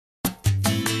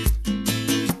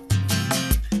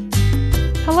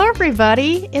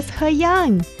everybody, it's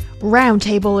Heyang.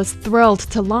 Roundtable is thrilled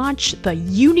to launch the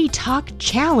UniTalk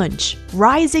Challenge,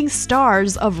 Rising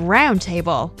Stars of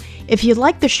Roundtable. If you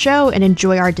like the show and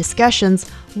enjoy our discussions,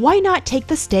 why not take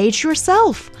the stage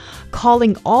yourself?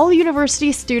 Calling all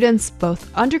university students,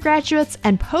 both undergraduates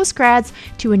and postgrads,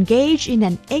 to engage in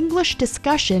an English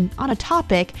discussion on a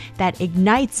topic that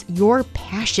ignites your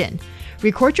passion.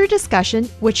 Record your discussion,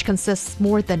 which consists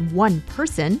more than one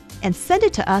person, and send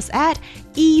it to us at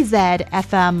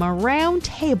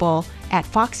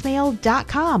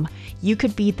ezfmroundtable@foxmail.com. You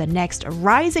could be the next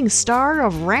rising star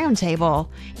of Roundtable.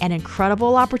 An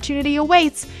incredible opportunity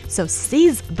awaits, so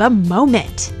seize the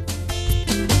moment.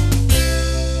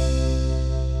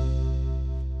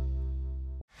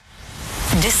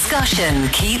 Discussion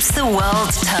keeps the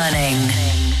world turning.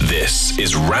 This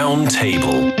is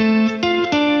Roundtable.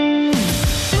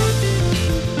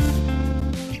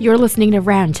 You're listening to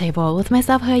Roundtable with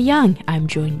myself, Heyang. I'm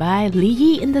joined by Li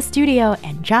Yi in the studio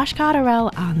and Josh Cotterill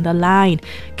on the line.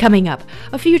 Coming up,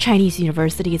 a few Chinese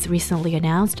universities recently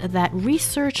announced that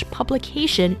research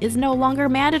publication is no longer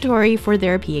mandatory for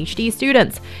their PhD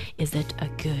students. Is it a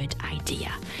good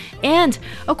idea? And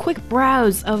a quick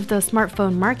browse of the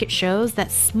smartphone market shows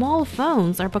that small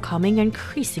phones are becoming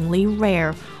increasingly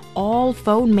rare. All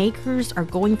phone makers are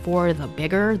going for the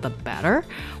bigger, the better.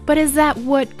 But is that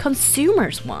what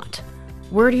consumers want?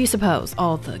 Where do you suppose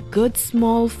all the good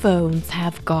small phones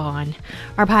have gone?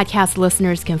 Our podcast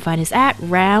listeners can find us at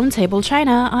Roundtable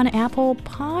China on Apple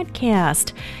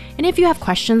Podcast. And if you have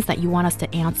questions that you want us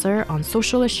to answer on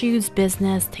social issues,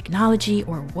 business, technology,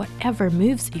 or whatever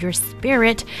moves your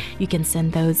spirit, you can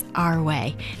send those our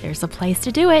way. There's a place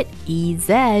to do it,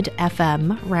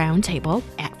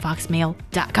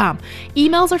 ezfmroundtable@foxmail.com.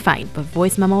 Emails are fine, but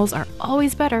voice memos are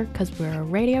always better because we're a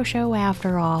radio show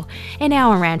after all. And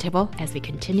now on Roundtable, as we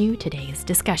continue today's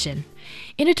discussion.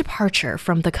 In a departure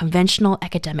from the conventional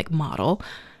academic model,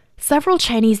 several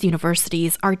Chinese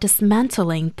universities are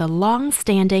dismantling the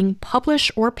long-standing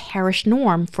publish or perish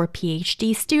norm for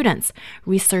PhD students.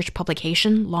 Research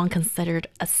publication, long considered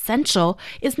essential,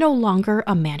 is no longer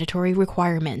a mandatory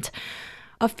requirement.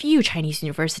 A few Chinese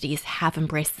universities have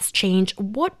embraced this change.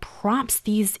 What prompts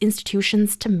these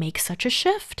institutions to make such a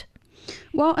shift?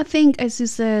 Well, I think, as you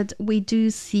said, we do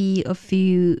see a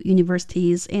few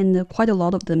universities, and quite a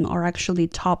lot of them are actually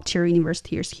top-tier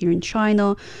universities here in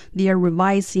China. They are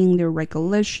revising their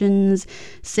regulations,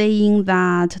 saying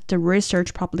that the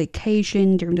research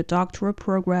publication during the doctoral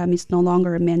program is no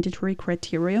longer a mandatory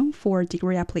criterion for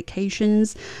degree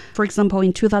applications. For example,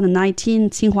 in 2019,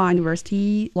 Tsinghua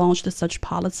University launched such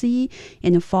policy,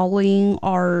 and following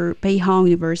are Heyang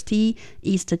University,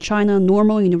 East China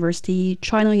Normal University,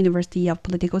 China University of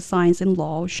Political Science and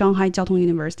Law, Shanghai Jiaotong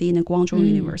University, and Guangzhou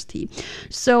University.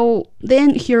 So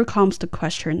then here comes the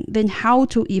question, then how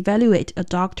to evaluate a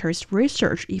doctor's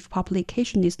research if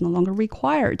publication is no longer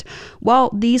required? Well,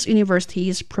 these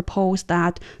universities propose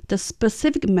that the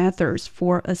specific methods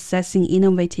for assessing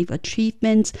innovative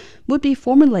achievements would be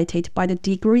formulated by the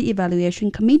degree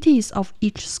evaluation committees of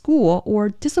each school or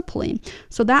discipline.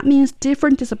 So that means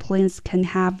different disciplines can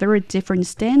have very different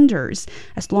standards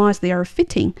as long as they are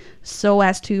fitting, so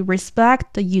as to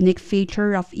respect the unique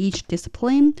feature of each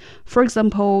discipline. For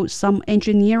example, some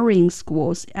engineering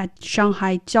schools at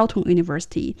Shanghai Jiaotong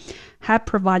University have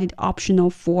provided optional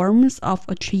forms of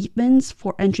achievements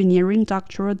for engineering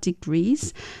doctoral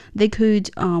degrees. They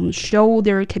could show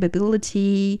their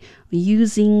capability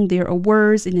using their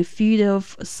awards in the field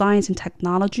of science and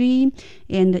technology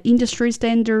and the industry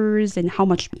standards and how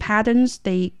much patents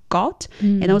they got,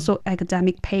 and also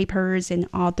academic papers and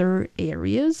other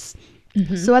areas.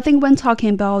 So I think when talking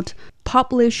about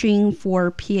publishing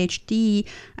for PhD,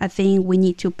 I think we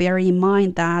need to bear in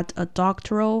mind that a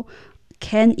doctoral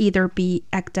can either be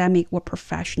academic or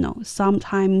professional.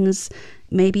 Sometimes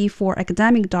maybe for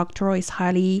academic doctoral is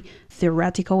highly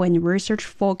theoretical and research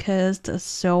focused.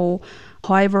 So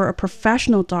however, a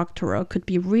professional doctoral could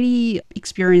be really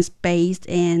experience-based,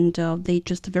 and they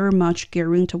just very much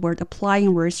gearing toward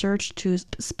applying research to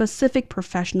specific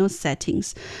professional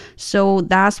settings. So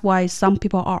that's why some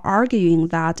people are arguing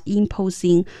that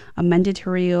imposing a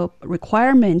mandatory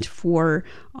requirement for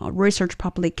research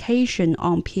publication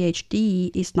on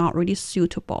PhD is not really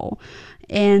suitable.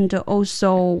 And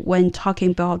also when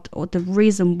talking about the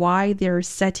reason why they're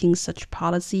setting such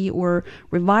policy or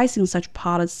revising such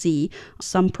policy,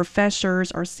 some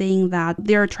professors are saying that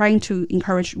they're trying to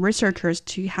encourage researchers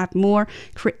to have more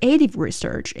creative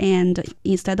research, and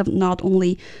instead of not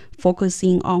only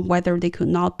focusing on whether they could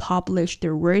not publish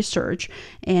their research,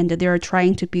 and they're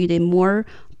trying to build a more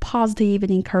positive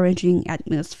and encouraging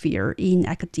atmosphere in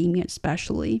academia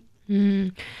especially.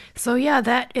 So yeah,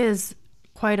 that is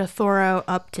quite a thorough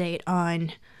update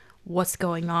on what's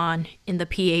going on in the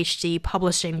PhD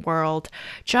publishing world.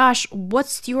 Josh,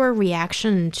 what's your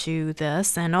reaction to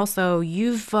this? And also,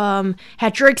 you've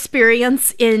had your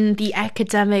experience in the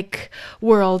academic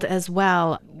world as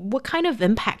well. What kind of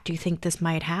impact do you think this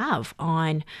might have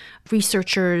on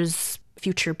researchers,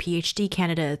 future PhD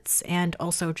candidates, and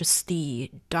also just the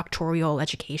doctoral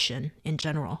education in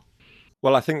general?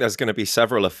 Well, I think there's going to be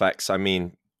several effects. I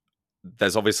mean,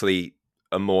 there's obviously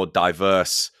a more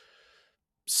diverse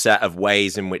set of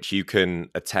ways in which you can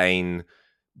attain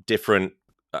different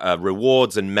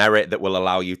rewards and merit that will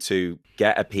allow you to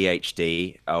get a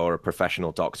PhD or a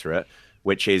professional doctorate,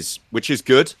 which is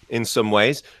good in some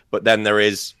ways. But then there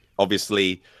is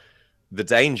obviously the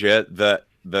danger that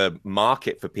the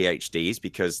market for PhDs,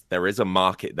 because there is a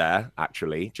market there,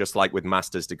 actually, just like with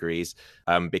master's degrees,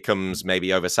 becomes maybe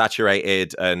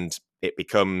oversaturated, and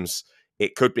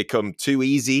it could become too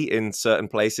easy in certain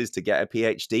places to get a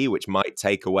PhD, which might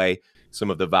take away some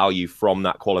of the value from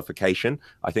that qualification.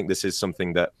 I think this is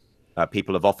something that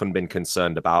people have often been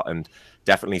concerned about, and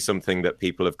definitely something that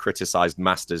people have criticized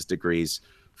master's degrees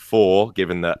for,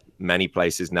 given that many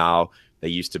places now, they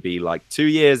used to be like 2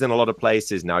 years in a lot of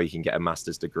places. Now you can get a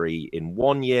master's degree in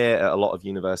 1 year at a lot of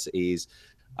universities,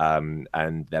 and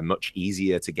they're much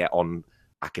easier to get on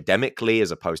academically as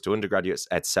opposed to undergraduates,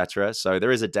 etc. So there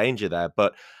is a danger there.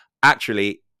 But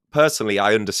actually, personally,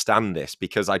 I understand this,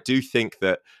 because I do think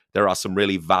that there are some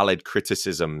really valid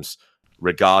criticisms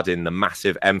regarding the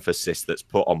massive emphasis that's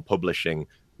put on publishing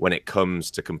when it comes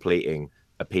to completing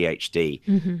a PhD.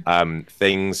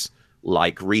 Things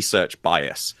like research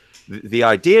bias. The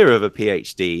idea of a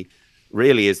PhD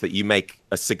really is that you make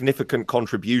a significant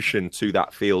contribution to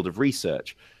that field of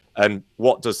research. And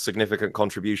what does significant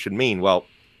contribution mean? Well,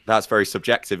 that's very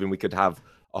subjective, and we could have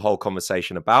a whole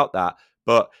conversation about that.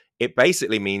 But it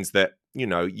basically means that,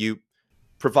 you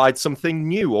provide something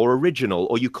new or original,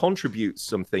 or you contribute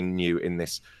something new in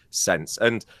this sense.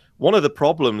 And one of the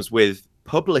problems with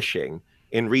publishing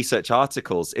in research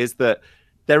articles is that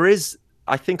there is,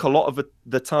 I think, a lot of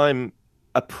the time,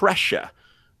 a pressure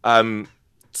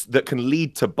that can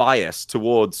lead to bias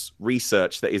towards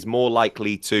research that is more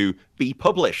likely to be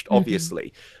published,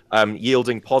 obviously,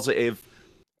 yielding positive,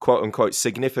 quote unquote,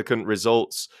 significant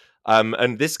results.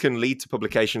 And this can lead to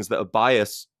publications that are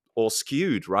biased or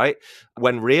skewed, right?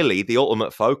 When really the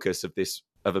ultimate focus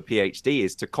of a PhD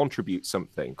is to contribute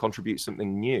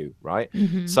something new, right?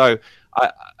 So,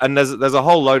 and there's a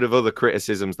whole load of other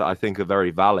criticisms that I think are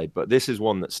very valid, but this is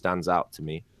one that stands out to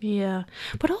me. Yeah.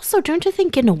 But also, don't you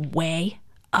think in a way,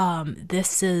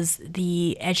 this is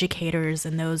the educators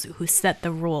and those who set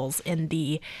the rules in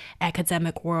the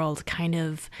academic world kind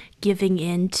of giving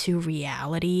in to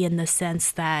reality, in the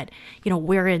sense that,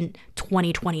 we're in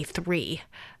 2023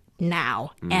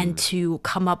 now, and to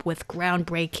come up with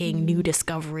groundbreaking new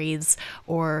discoveries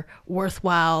or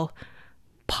worthwhile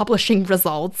publishing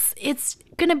results, it's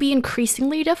going to be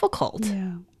increasingly difficult.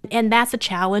 Yeah. And that's a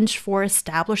challenge for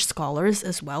established scholars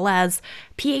as well as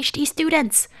PhD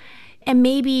students. And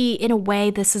maybe in a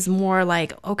way, this is more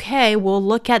like, okay, we'll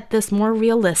look at this more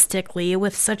realistically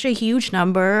with such a huge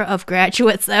number of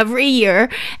graduates every year,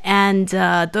 and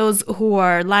those who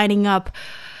are lining up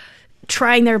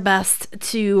trying their best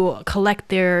to collect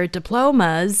their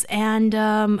diplomas. And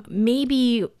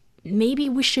maybe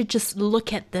we should just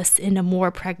look at this in a more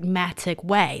pragmatic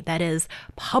way. That is,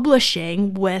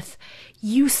 publishing with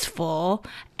useful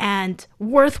and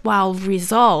worthwhile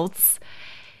results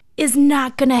is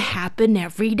not going to happen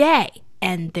every day.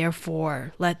 And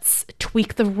therefore, let's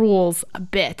tweak the rules a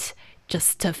bit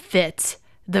just to fit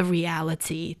the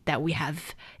reality that we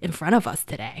have in front of us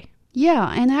today.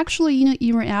 Yeah, and actually,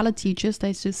 in reality, just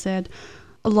as you said,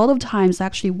 a lot of times,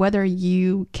 actually, whether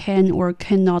you can or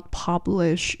cannot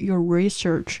publish your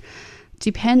research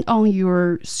depend on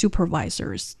your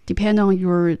supervisors, depend on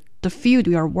the field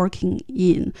you are working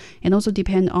in, and also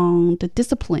depend on the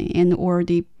discipline and or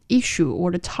the issue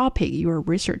or the topic you are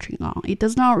researching on. It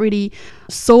does not really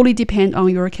solely depend on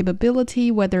your capability,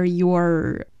 whether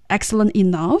you're excellent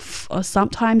enough.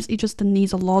 Sometimes it just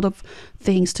needs a lot of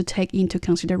things to take into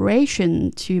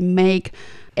consideration to make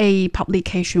a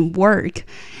publication work.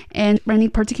 And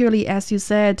particularly, as you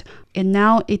said, and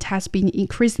now it has been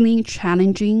increasingly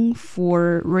challenging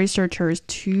for researchers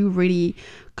to really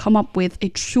come up with a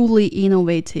truly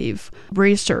innovative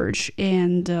research.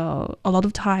 And a lot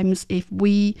of times, if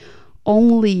we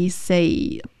only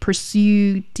say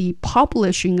pursue the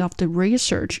publishing of the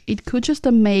research, it could just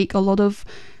make a lot of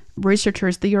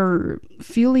researchers, they are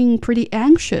feeling pretty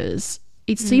anxious.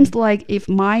 It seems like if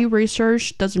my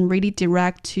research doesn't really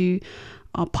direct to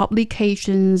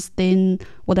publications, then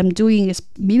what I'm doing is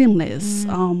meaningless.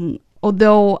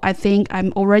 Although I think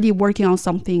I'm already working on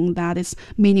something that is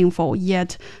meaningful,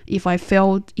 yet if I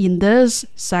failed in this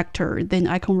sector, then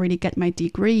I can't really get my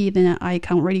degree, then I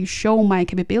can't really show my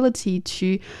capability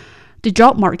to the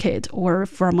job market or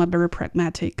from a very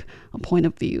pragmatic point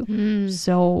of view.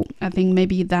 So I think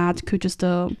maybe that could just,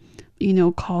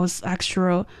 cause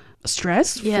extra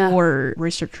stress for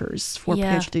researchers, for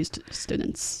PhD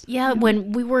students. Yeah,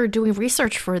 when we were doing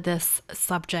research for this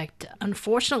subject,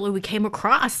 unfortunately, we came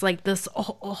across like this a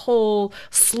whole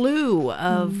slew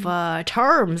of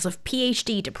terms of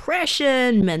PhD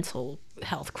depression, mental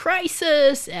health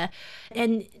crisis,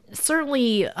 and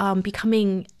certainly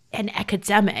becoming an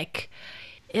academic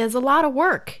is a lot of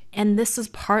work. And this is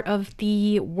part of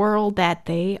the world that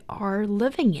they are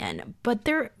living in. But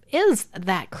there is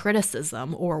that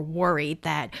criticism or worry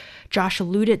that Josh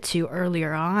alluded to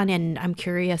earlier on, and I'm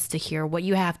curious to hear what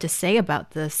you have to say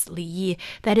about this, Li Yi.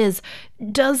 That is,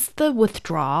 does the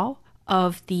withdrawal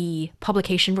of the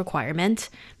publication requirement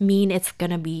mean it's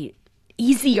going to be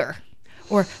easier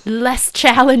or less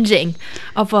challenging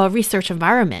of a research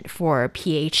environment for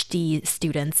PhD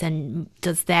students? And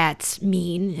does that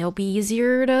mean it'll be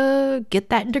easier to get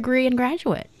that degree and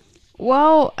graduate?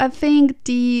 Well, I think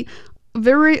the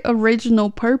very original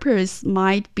purpose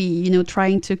might be,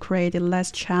 trying to create a less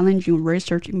challenging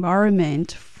research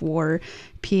environment for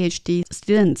PhD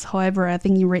students. However, I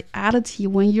think in reality,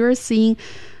 when you're seeing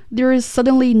there is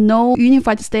suddenly no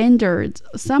unified standard,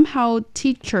 somehow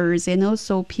teachers and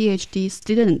also PhD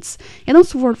students, and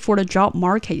also for the job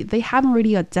market, they haven't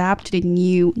really adapted to the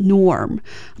new norm.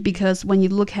 Because when you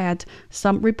look at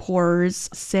some reports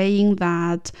saying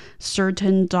that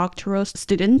certain doctoral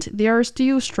students, they are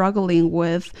still struggling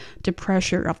with the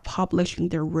pressure of publishing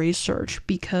their research,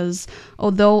 because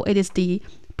although it is the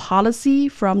policy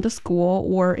from the school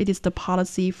or it is the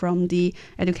policy from the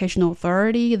educational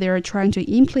authority, they're trying to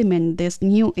implement this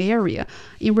new area.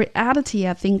 In reality,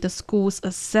 I think the school's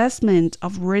assessment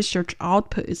of research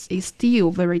outputs is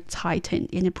still very tightened,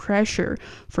 and the pressure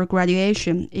for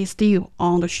graduation is still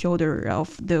on the shoulder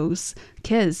of those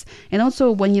kids. And also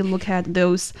when you look at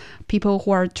those people who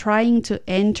are trying to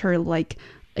enter like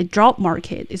a job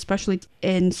market, especially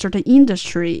in certain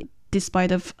industry,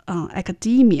 despite of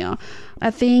academia,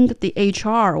 I think the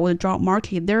HR or the job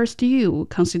market, they're still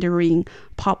considering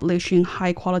publishing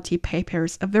high quality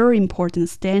papers a very important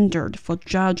standard for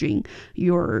judging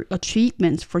your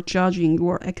achievements, for judging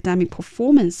your academic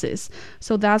performances.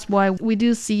 So that's why we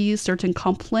do see certain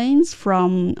complaints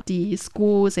from the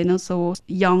schools and also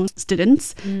young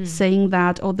students saying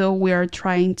that although we are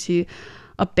trying to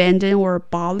abandon or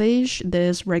abolish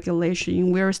this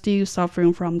regulation, we're still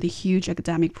suffering from the huge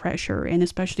academic pressure. And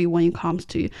especially when it comes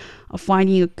to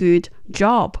finding a good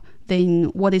job,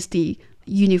 then what is the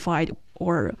unified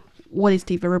or what is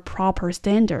the very proper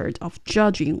standard of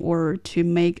judging or to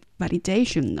make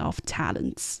validation of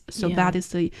talents? So that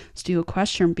is still a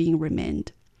question being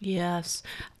remained. Yes.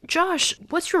 Josh,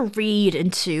 what's your read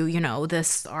into,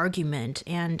 this argument?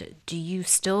 And do you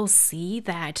still see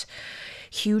that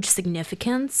huge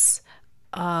significance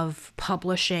of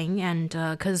publishing? And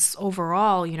because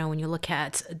overall, when you look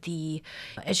at the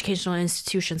educational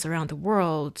institutions around the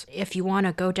world, if you want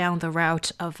to go down the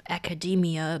route of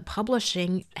academia,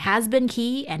 publishing has been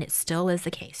key, and it still is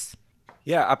the case.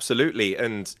 Yeah, absolutely.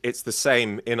 And it's the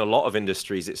same in a lot of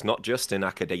industries. It's not just in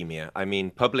academia. I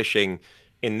mean, publishing,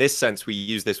 in this sense, we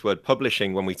use this word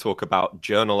publishing when we talk about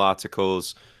journal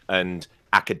articles and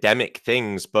academic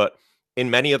things, but in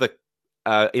many other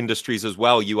industries as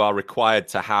well, you are required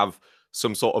to have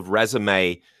some sort of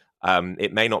resume.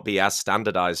 It may not be as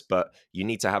standardized, but you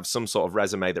need to have some sort of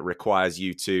resume that requires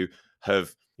you to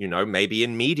have, maybe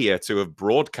in media to have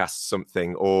broadcast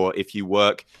something, or if you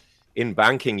work in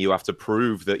banking, you have to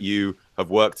prove that you have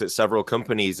worked at several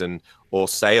companies, or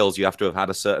sales, you have to have had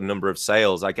a certain number of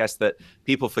sales. I guess that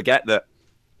people forget that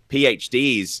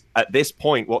PhDs at this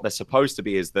point, what they're supposed to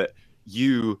be is that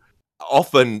you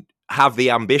often have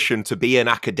the ambition to be an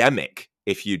academic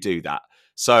if you do that.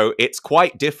 So it's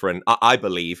quite different, I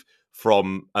believe,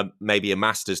 from maybe a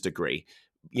master's degree.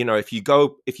 If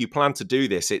you plan to do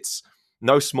this, it's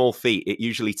no small feat. It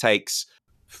usually takes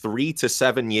 3 to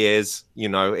 7 years.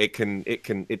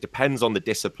 It depends on the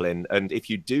discipline. And if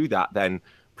you do that, then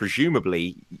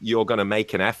presumably you're going to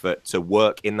make an effort to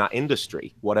work in that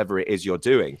industry, whatever it is you're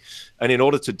doing. And in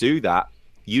order to do that,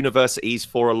 universities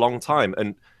for a long time,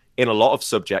 and in a lot of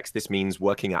subjects, this means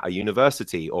working at a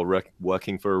university or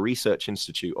working for a research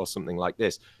institute or something like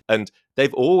this. And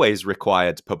they've always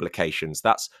required publications.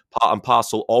 That's part and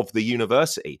parcel of the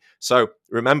university. So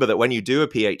remember that when you do a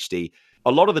PhD,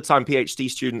 a lot of the time PhD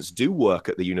students do work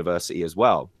at the university as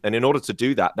well. And in order to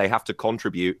do that, they have to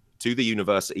contribute to the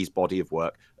university's body of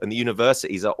work. And the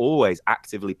universities are always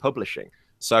actively publishing.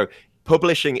 So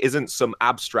publishing isn't some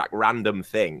abstract random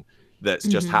thing that's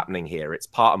just happening here. It's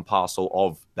part and parcel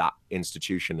of that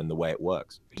institution and the way it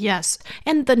works. Yes.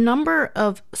 And the number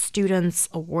of students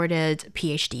awarded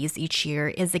PhDs each year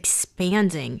is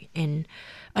expanding in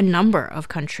a number of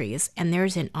countries. And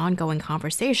there's an ongoing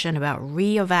conversation about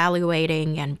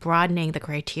reevaluating and broadening the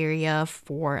criteria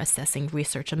for assessing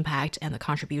research impact and the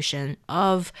contribution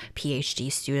of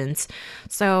PhD students.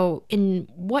 So in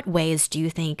what ways do you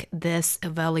think this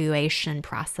evaluation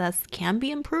process can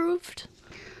be improved?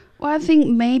 Well, I think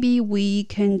maybe we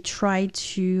can try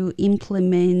to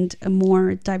implement a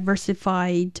more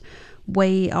diversified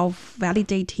way of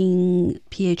validating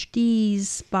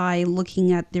PhDs by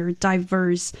looking at their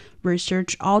diverse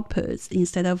research outputs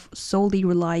instead of solely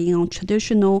relying on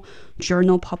traditional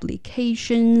journal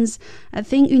publications. I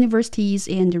think universities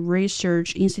and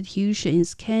research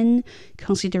institutions can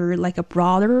consider like a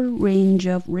broader range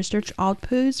of research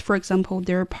outputs. For example,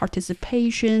 their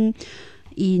participation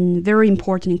in very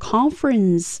important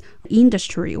conference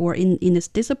industry or in this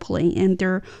discipline, and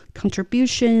their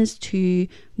contributions to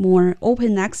more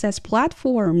open access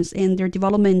platforms and their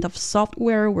development of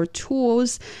software or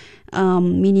tools,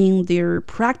 meaning their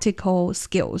practical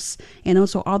skills and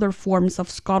also other forms of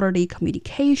scholarly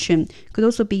communication could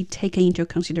also be taken into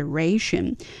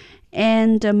consideration.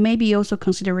 And maybe also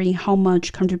considering how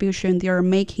much contribution they are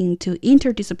making to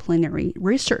interdisciplinary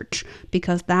research,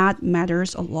 because that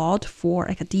matters a lot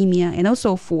for academia and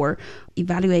also for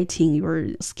evaluating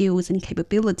your skills and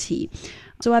capability.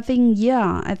 So I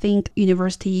think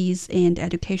universities and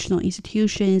educational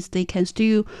institutions, they can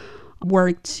still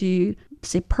work to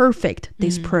perfect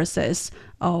this process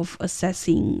of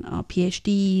assessing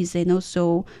PhDs and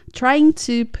also trying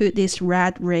to put this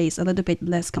rat race a little bit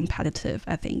less competitive,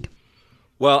 I think.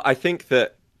 Well, I think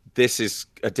that this is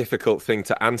a difficult thing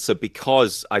to answer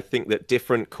because I think that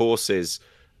different courses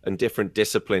and different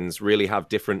disciplines really have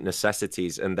different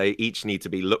necessities, and they each need to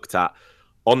be looked at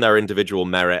on their individual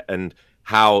merit and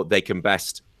how they can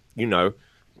best,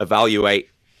 evaluate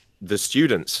the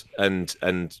students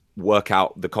and work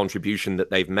out the contribution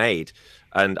that they've made.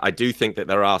 And I do think that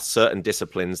there are certain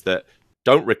disciplines that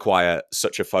don't require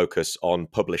such a focus on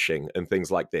publishing and things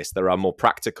like this. There are more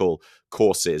practical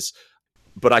courses.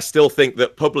 But I still think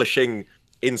that publishing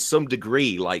in some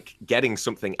degree, like getting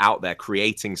something out there,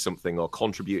 creating something or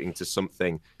contributing to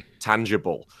something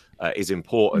tangible is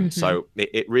important. So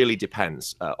it really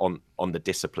depends on the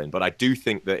discipline. But I do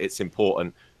think that it's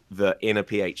important that in a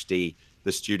PhD,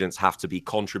 the students have to be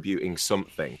contributing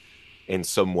something in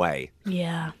some way.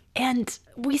 Yeah. And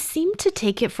we seem to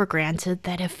take it for granted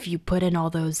that if you put in all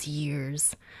those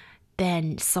years,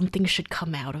 then something should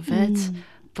come out of it.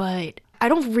 But I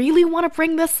don't really want to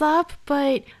bring this up,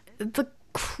 but the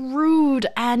crude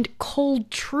and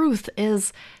cold truth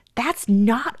is that's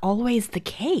not always the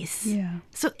case. Yeah.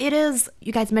 So it is,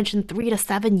 you guys mentioned 3 to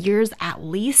 7 years at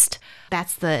least.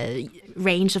 That's the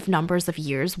range of numbers of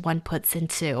years one puts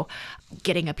into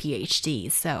getting a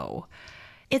PhD. So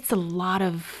it's a lot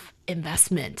of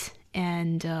investment,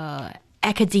 and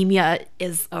academia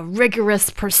is a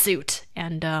rigorous pursuit.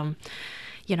 And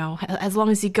as long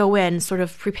as you go in sort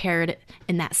of prepared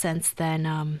in that sense,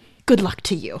 then good luck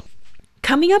to you.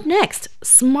 Coming up next,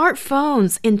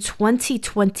 smartphones in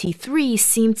 2023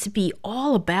 seem to be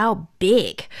all about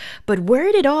big. But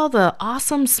where did all the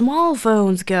awesome small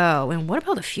phones go? And what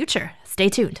about the future? Stay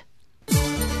tuned.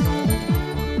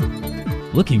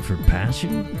 Looking for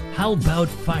passion? How about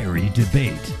fiery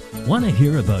debate? Want to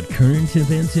hear about current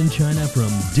events in China from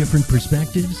different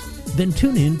perspectives? Then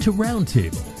tune in to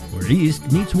Roundtable, where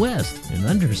East meets West and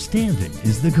understanding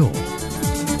is the goal.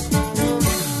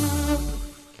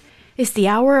 It's the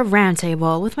hour of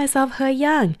Roundtable with myself,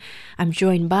 Heyang. I'm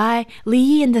joined by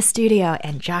Yi in the studio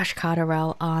and Josh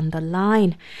Cotterill on the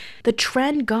line. The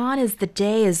trend gone is the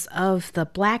days of the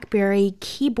BlackBerry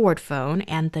keyboard phone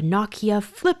and the Nokia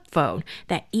flip phone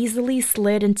that easily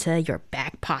slid into your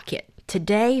back pocket.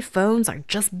 Today, phones are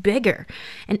just bigger,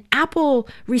 and Apple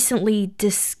recently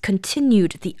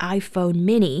discontinued the iPhone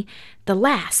mini, the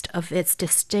last of its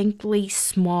distinctly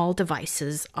small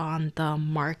devices on the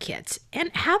market. And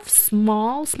have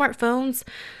small smartphones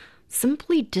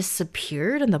simply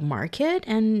disappeared in the market?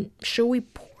 And should we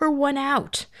pour one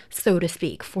out, so to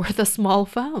speak, for the small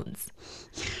phones?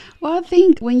 Well, I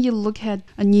think when you look at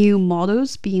new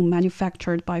models being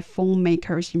manufactured by phone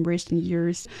makers in recent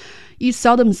years, you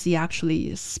seldom see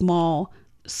actually small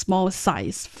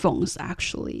size phones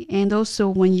actually. And also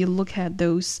when you look at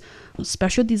those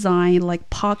special design like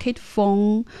pocket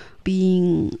phone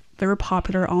being very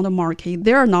popular on the market,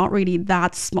 they are not really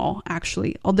that small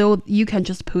actually, although you can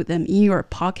just put them in your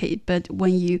pocket, but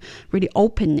when you really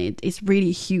open it, it's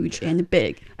really huge and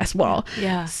big as well.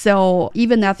 Yeah. So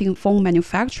even I think phone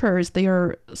manufacturers, they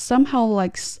are somehow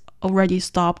like already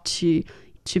stopped to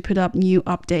put up new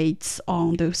updates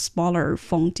on those smaller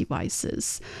phone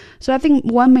devices. So I think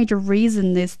one major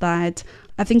reason is that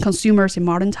I think consumers in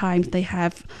modern times, they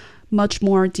have much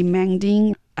more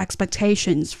demanding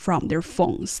expectations from their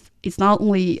phones. It's not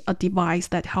only a device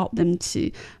that helps them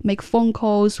to make phone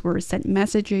calls or send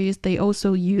messages, they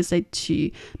also use it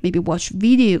to maybe watch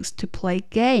videos, to play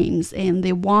games, and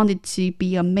they want it to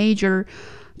be a major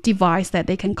device that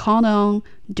they can count on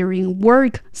during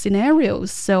work scenarios.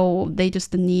 So they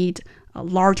just need a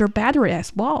larger battery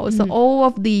as well. So all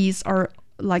of these are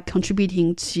like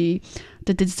contributing to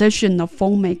the decision of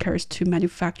phone makers to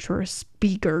manufacture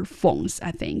bigger phones,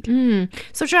 I think.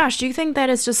 So Josh, do you think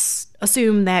that it's just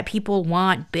assumed that people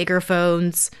want bigger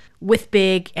phones with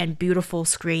big and beautiful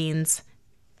screens?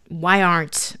 Why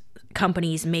aren't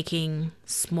companies making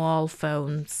small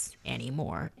phones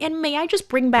anymore? And may I just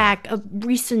bring back a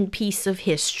recent piece of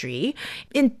history?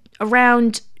 In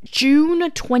around June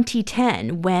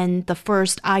 2010, when the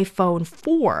first iPhone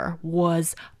 4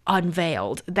 was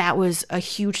unveiled, that was a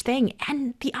huge thing.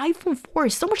 And the iPhone 4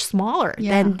 is so much smaller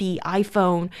than the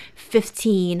iPhone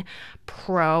 15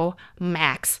 Pro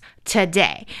Max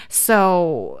today.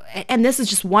 So, and this is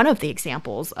just one of the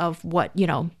examples of what,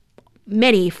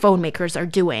 many phone makers are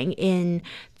doing in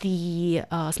the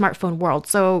smartphone world.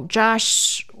 So,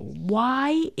 Josh,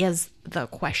 why is the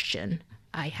question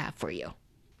I have for you?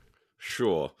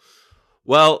 Sure.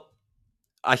 Well,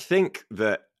 I think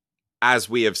that as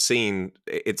we have seen,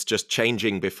 it's just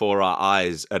changing before our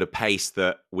eyes at a pace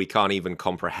that we can't even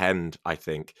comprehend, I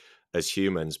think, as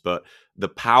humans. But the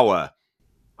power,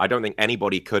 I don't think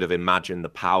anybody could have imagined the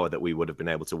power that we would have been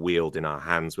able to wield in our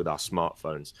hands with our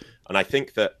smartphones. And I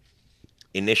think that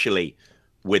initially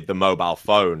with the mobile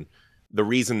phone, the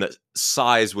reason that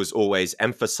size was always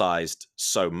emphasized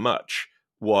so much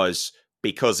was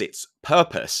because its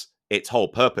whole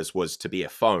purpose was to be a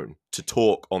phone, to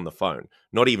talk on the phone,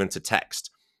 not even to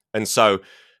text. And so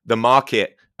the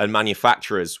market and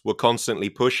manufacturers were constantly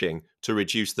pushing to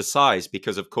reduce the size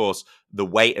because, of course, the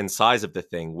weight and size of the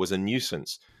thing was a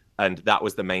nuisance. And that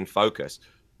was the main focus.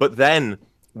 But then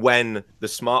when the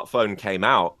smartphone came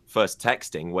out, first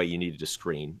texting where you needed a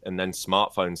screen, and then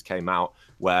smartphones came out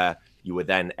where you were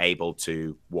then able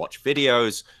to watch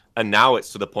videos. And now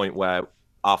it's to the point where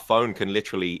our phone can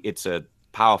literally, it's a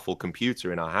powerful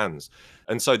computer in our hands.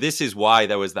 And so this is why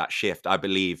there was that shift, I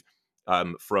believe,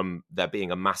 from there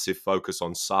being a massive focus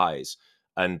on size.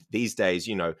 And these days,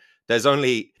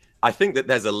 I think that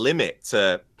there's a limit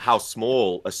to how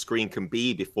small a screen can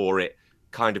be before it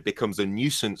kind of becomes a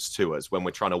nuisance to us when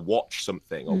we're trying to watch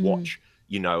something or watch,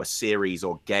 a series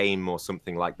or game or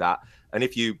something like that. And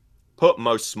if you put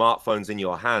most smartphones in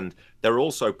your hand, they're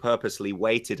also purposely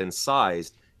weighted and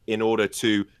sized in order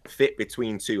to fit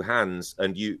between two hands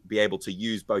and you be able to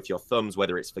use both your thumbs,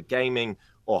 whether it's for gaming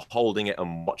or holding it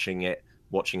and watching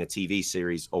a TV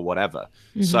series or whatever.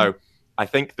 So I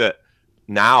think that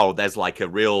now there's like a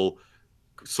real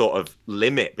sort of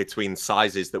limit between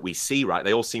sizes that we see, right?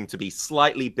 They all seem to be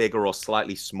slightly bigger or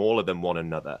slightly smaller than one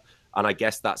another. And I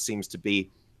guess that seems to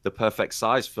be the perfect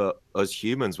size for us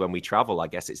humans when we travel. I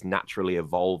guess it's naturally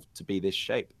evolved to be this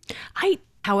shape. I,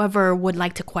 however, would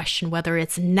like to question whether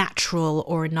it's natural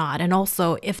or not, and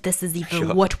also if this is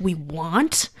even what we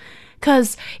want.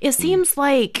 Because it seems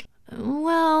like,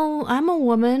 well, I'm a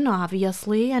woman,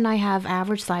 obviously, and I have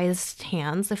average-sized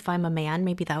hands. If I'm a man,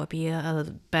 maybe that would be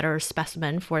a better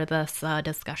specimen for this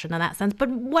discussion in that sense. But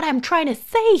what I'm trying to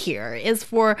say here is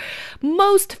for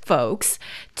most folks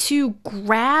to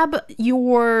grab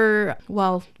your,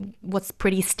 well, what's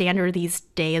pretty standard these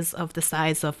days of the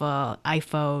size of a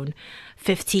iPhone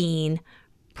 15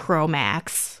 Pro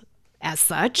Max as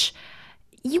such,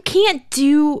 you can't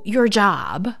do your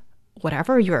job,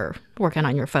 whatever you're working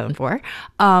on your phone for,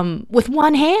 with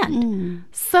one hand.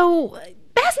 So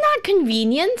that's not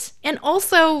convenient. And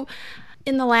also,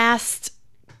 in the last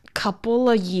couple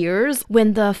of years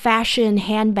when the fashion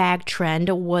handbag trend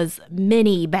was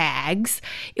mini bags,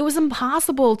 it was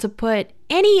impossible to put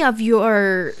any of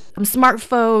your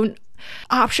smartphone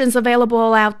options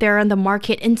available out there in the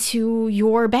market into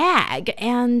your bag.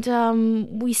 And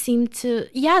we seem to,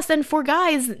 yes, and for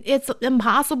guys, it's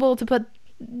impossible to put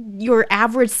your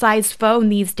average size phone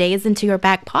these days into your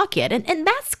back pocket. And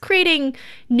that's creating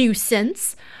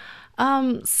nuisance.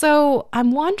 So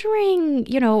I'm wondering,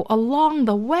 along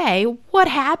the way, what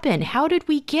happened? How did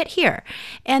we get here?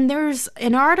 And there's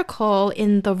an article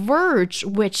in The Verge,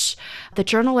 which the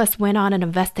journalist went on an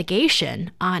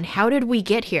investigation on how did we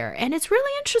get here. And it's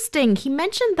really interesting. He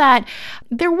mentioned that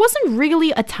there wasn't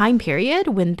really a time period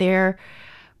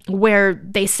where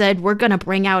they said we're going to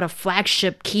bring out a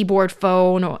flagship keyboard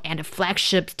phone and a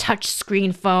flagship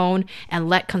touchscreen phone and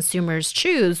let consumers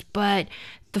choose. But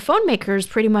the phone makers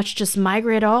pretty much just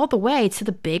migrate all the way to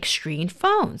the big screen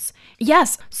phones.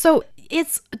 Yes, so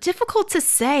it's difficult to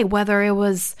say whether it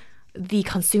was the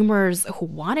consumers who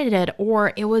wanted it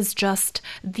or it was just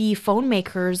the phone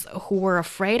makers who were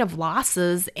afraid of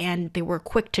losses and they were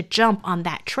quick to jump on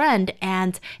that trend,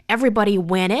 and everybody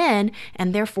went in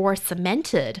and therefore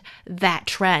cemented that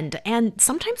trend. And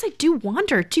sometimes I do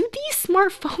wonder, do these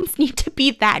smartphones need to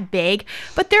be that big?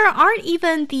 But there aren't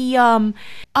even the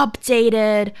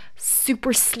updated,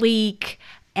 super sleek,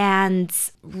 and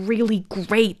really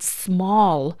great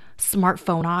small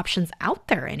smartphone options out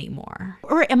there anymore.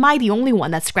 Or am I the only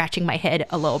one that's scratching my head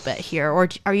a little bit here? Or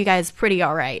are you guys pretty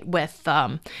all right with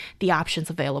the options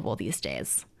available these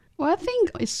days? Well, I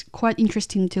think it's quite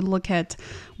interesting to look at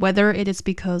whether it is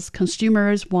because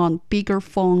consumers want bigger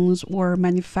phones or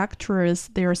manufacturers,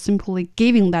 they are simply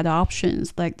giving that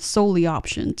options, like solely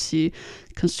option to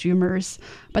consumers.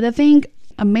 But I think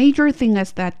a major thing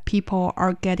is that people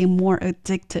are getting more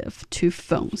addictive to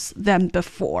phones than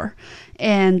before.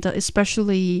 And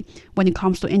especially when it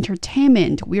comes to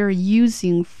entertainment, we are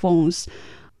using phones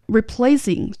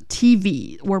replacing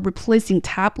TV or replacing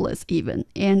tablets even.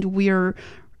 And we're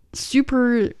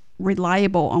super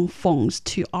reliable on phones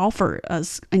to offer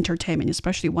us entertainment,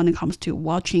 especially when it comes to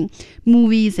watching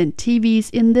movies and TVs.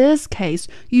 In this case,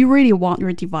 you really want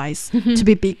your device to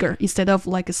be bigger instead of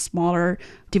like a smaller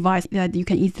device that you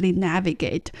can easily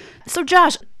navigate. So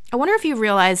Josh, I wonder if you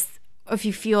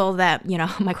feel that,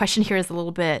 my question here is a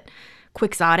little bit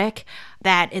quixotic,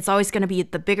 that it's always going to be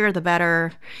the bigger the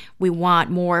better. We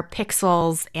want more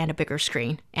pixels and a bigger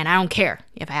screen. And I don't care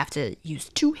if I have to use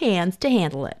two hands to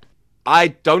handle it. I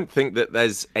don't think that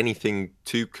there's anything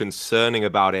too concerning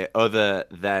about it other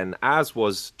than, as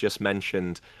was just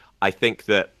mentioned, I think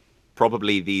that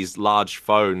probably these large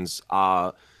phones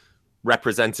are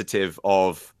representative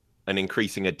of an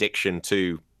increasing addiction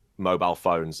to mobile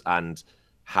phones and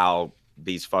how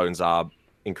these phones are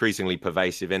increasingly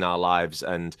pervasive in our lives,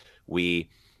 and we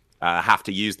have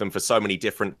to use them for so many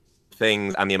different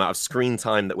things, and the amount of screen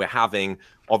time that we're having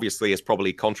obviously has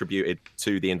probably contributed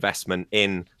to the investment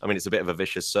in, it's a bit of a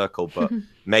vicious circle, but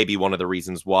maybe one of the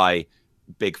reasons why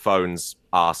big phones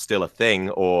are still a thing,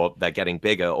 or they're getting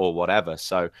bigger or whatever.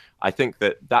 So I think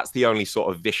that that's the only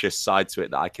sort of vicious side to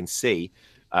it that I can see.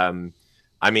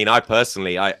 I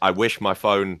personally, I wish my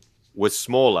phone was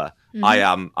smaller.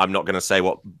 I'm not going to say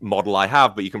what model I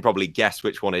have, but you can probably guess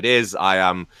which one it is. I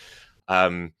am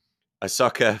a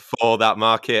sucker for that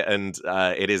market, and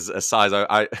it is a size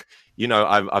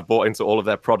I've bought into all of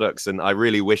their products, and I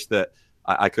really wish that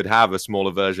I could have a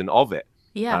smaller version of it.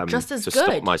 Yeah, just as to good.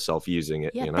 Stop myself using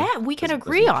it. Yeah, that we can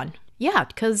agree on. Yeah,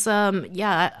 because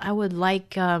I would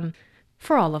like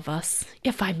for all of us,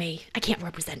 if I may, I can't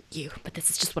represent you, but this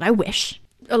is just what I wish.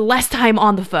 Less time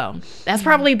on the phone. That's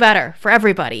probably better for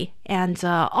everybody. And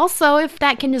also, if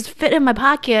that can just fit in my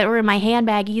pocket or in my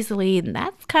handbag easily,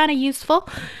 that's kind of useful.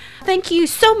 Thank you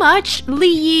so much, Li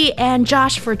Yi and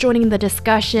Josh, for joining the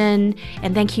discussion.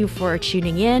 And thank you for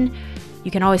tuning in.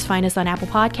 You can always find us on Apple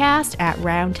Podcasts at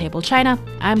Roundtable China.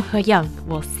 I'm Heyang.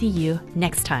 We'll see you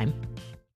next time.